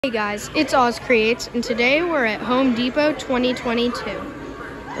Hey guys, it's Oz Creates, and today we're at Home Depot 2022.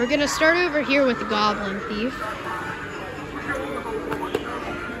 We're gonna start over here with the Goblin Thief.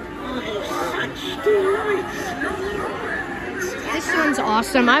 This one's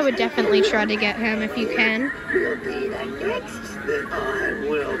awesome. I would definitely try to get him if you can. You'll be the next that I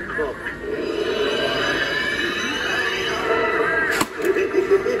will cook.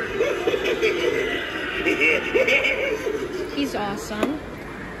 He's awesome.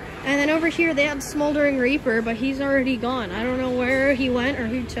 And then over here they have Smoldering Reaper, but he's already gone. I don't know where he went or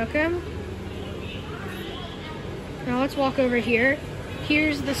who took him. Now let's walk over here.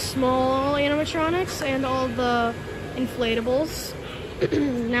 Here's the small animatronics and all the inflatables.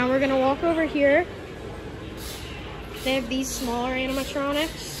 Now we're gonna walk over here. They have these smaller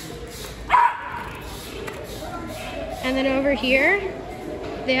animatronics. And then over here,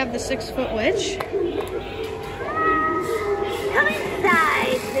 they have the 6-foot witch. Come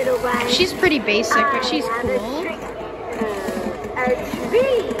inside, little one. She's pretty basic, but she's cool. A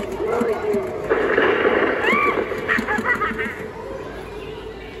treat for you.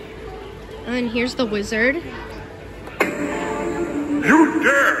 And then here's the wizard. You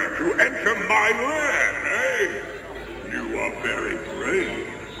dare to enter my land, eh? You are very brave.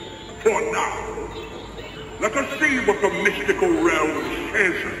 For now, let us see what the mystical realm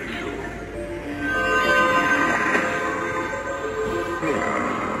says of you.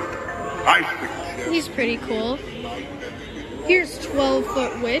 I suggest... He's pretty cool. Here's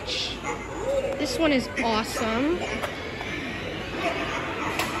 12-foot witch. This one is awesome.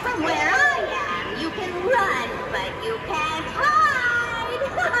 From where I am, you can run, but you can't hide.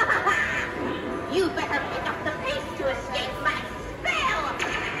 You better pick up the pace to escape my spell.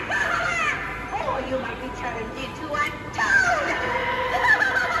 Or you might be turned into a toad.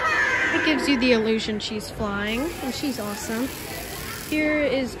 It gives you the illusion she's flying, and she's awesome. Here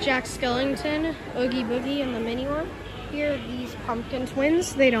is Jack Skellington, Oogie Boogie, and the mini one. Here are these pumpkin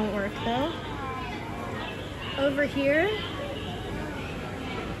twins. They don't work though. Over here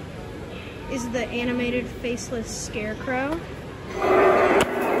is the animated faceless scarecrow.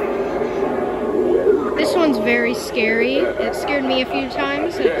 This one's very scary. It scared me a few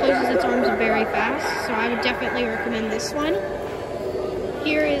times. It closes its arms very fast, so I would definitely recommend this one.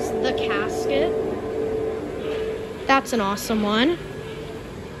 Here is the casket. That's an awesome one.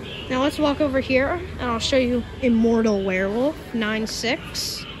 Now let's walk over here and I'll show you Immortal Werewolf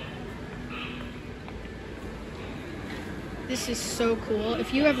 9.6. This is so cool.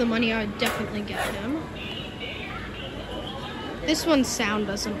 If you have the money, I would definitely get him. This one's sound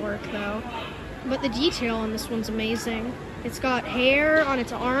doesn't work though, but the detail on this one's amazing. It's got hair on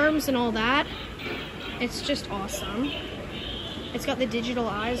its arms and all that. It's just awesome. It's got the digital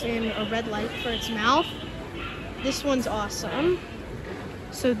eyes and a red light for its mouth. This one's awesome.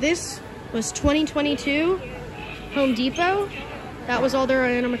 So this was 2022 Home Depot. That was all their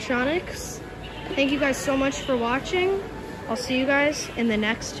animatronics. Thank you guys so much for watching. I'll see you guys in the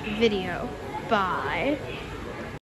next video. Bye.